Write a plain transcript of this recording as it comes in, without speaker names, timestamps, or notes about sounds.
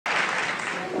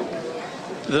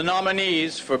The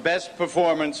nominees for Best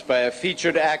Performance by a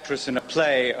Featured Actress in a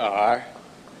Play are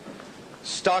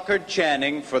Stockard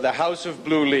Channing for The House of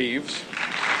Blue Leaves,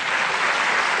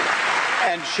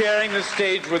 and sharing the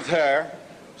stage with her,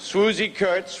 Swoosie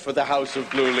Kurtz for The House of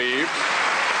Blue Leaves,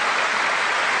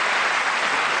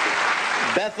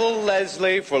 Bethel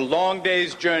Leslie for Long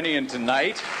Day's Journey into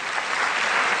Night,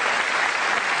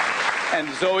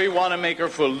 and Zoe Wanamaker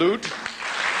for Loot.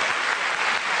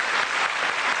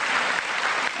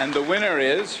 And the winner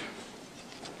is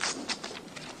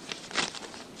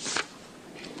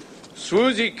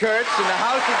Swoosie Kurtz in The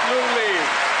House of Blue Leaves.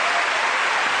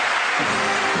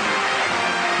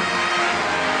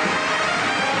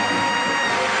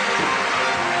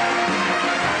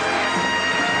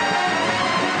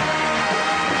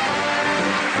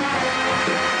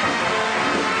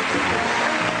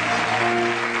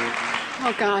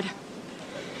 Oh, God.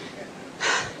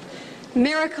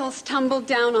 Miracles tumbled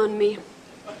down on me.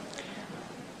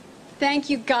 Thank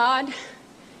you, God.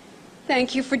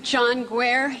 Thank you for John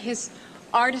Guare, his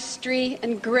artistry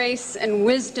and grace and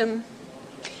wisdom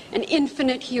and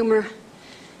infinite humor.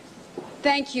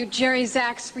 Thank you, Jerry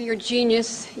Zaks, for your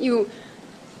genius. You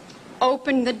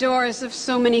opened the doors of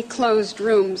so many closed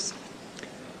rooms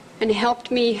and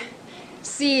helped me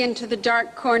see into the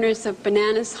dark corners of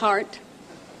Banana's heart.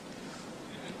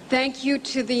 Thank you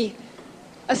to the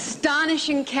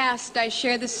astonishing cast I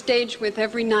share the stage with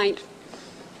every night.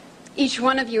 Each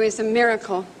one of you is a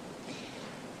miracle.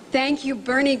 Thank you,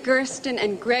 Bernie Gersten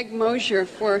and Greg Mosier,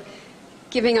 for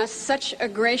giving us such a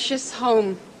gracious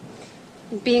home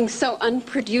and being so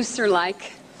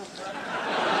unproducer-like.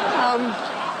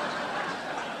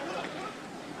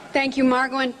 Thank you,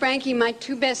 Margot and Frankie, my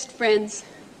two best friends.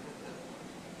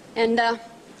 And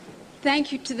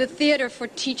thank you to the theater for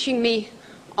teaching me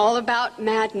all about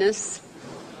madness.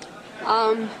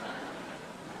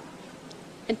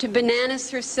 And to Bananas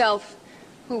herself,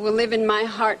 who will live in my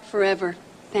heart forever.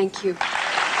 Thank you.